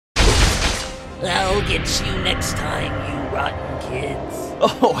I'll get you next time, you rotten kids.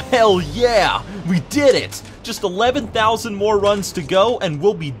 Oh, hell yeah! We did it! Just 11,000 more runs to go, and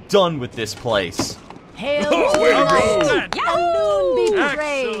we'll be done with this place. Hail Oh, way to go! Alone be Excellent.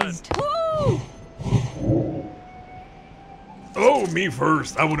 praised! Woo! Oh, me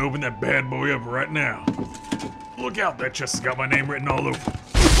first. I would open that bad boy up right now. Look out, that chest has got my name written all over.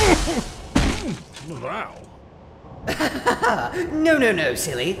 Wow. No,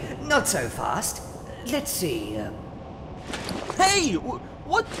 silly. Not so fast. Let's see. Hey!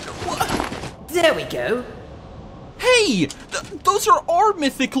 What? There we go. Hey! Those are our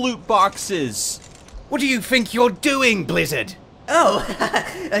mythic loot boxes! What do you think you're doing, Blizzard? Oh,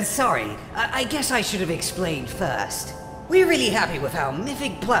 sorry. I guess I should have explained first. We're really happy with how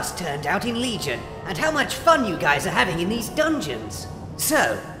Mythic Plus turned out in Legion, and how much fun you guys are having in these dungeons.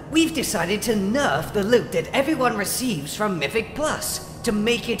 So, we've decided to nerf the loot that everyone receives from Mythic Plus, to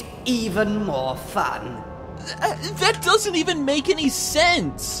make it even more fun. That doesn't even make any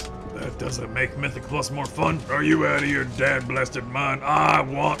sense! That doesn't make Mythic Plus more fun. Are you out of your dad-blasted mind? I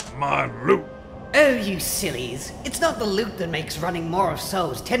want my loot. Oh, you sillies. It's not the loot that makes running More of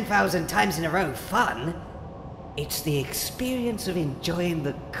Souls 10,000 times in a row fun. It's the experience of enjoying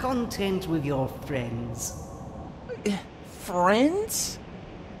the content with your friends. Friends?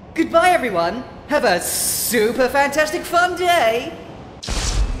 Goodbye, everyone. Have a super fantastic fun day.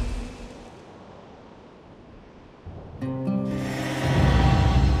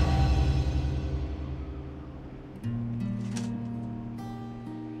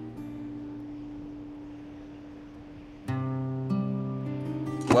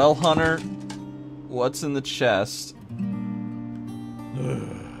 Well, Hunter, what's in the chest?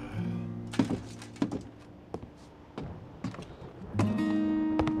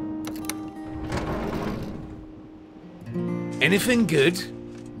 Anything good?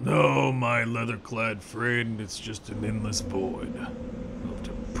 No, my leather-clad friend, it's just an endless void of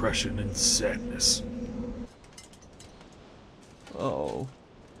depression and sadness. Oh.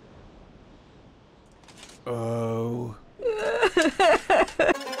 Oh.